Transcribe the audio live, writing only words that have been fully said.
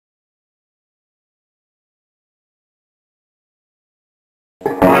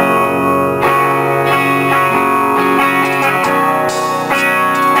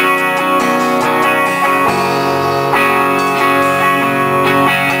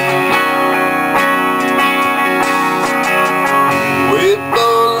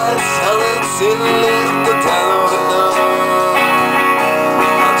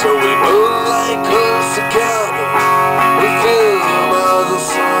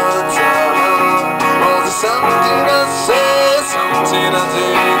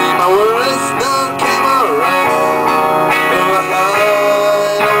my words don't come around. I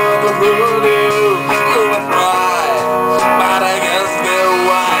know the voodoo, you're a pride, but I guess they're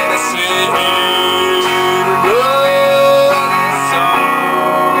why they sing the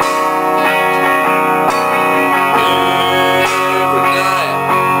song. Every night,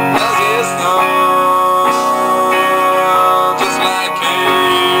 as it's done, just like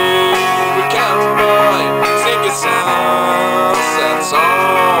every cowboy, sing a sunset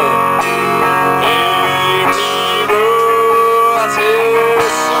song. Every road has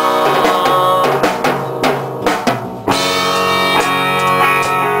his song.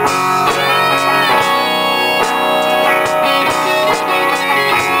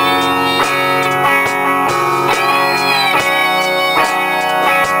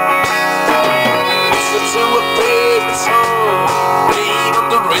 Listen to a favorite song playing on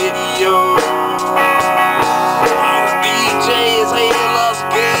the radio. The DJ is a lost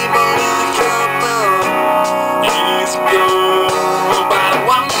game on the countdown. Years ago, but I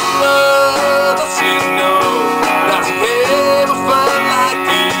wonder does he know that he ever felt like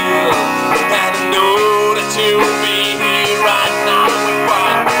this? And I know that you'll be here right now with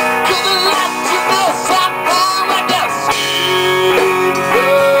one. Could I let you know something like this?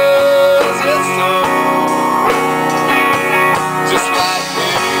 Because it's so, just like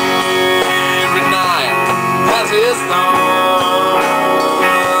every night has its dawn,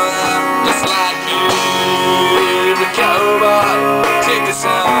 just like every cowboy, take the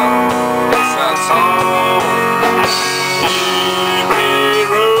sound, that song. Every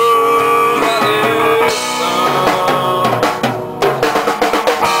road has its song.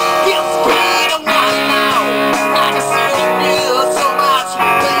 It's been a while now, I can see you so much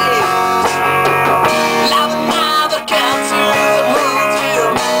space. Love another cancer that holds you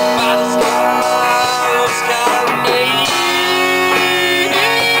by the sky remains.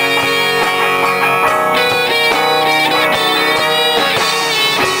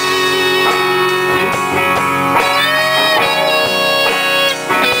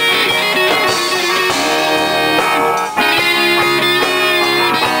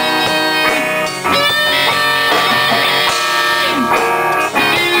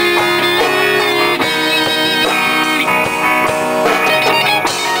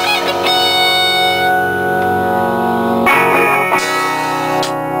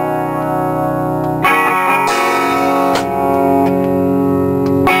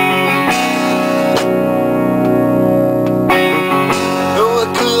 Oh,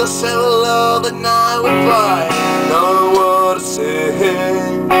 I could settle all the night with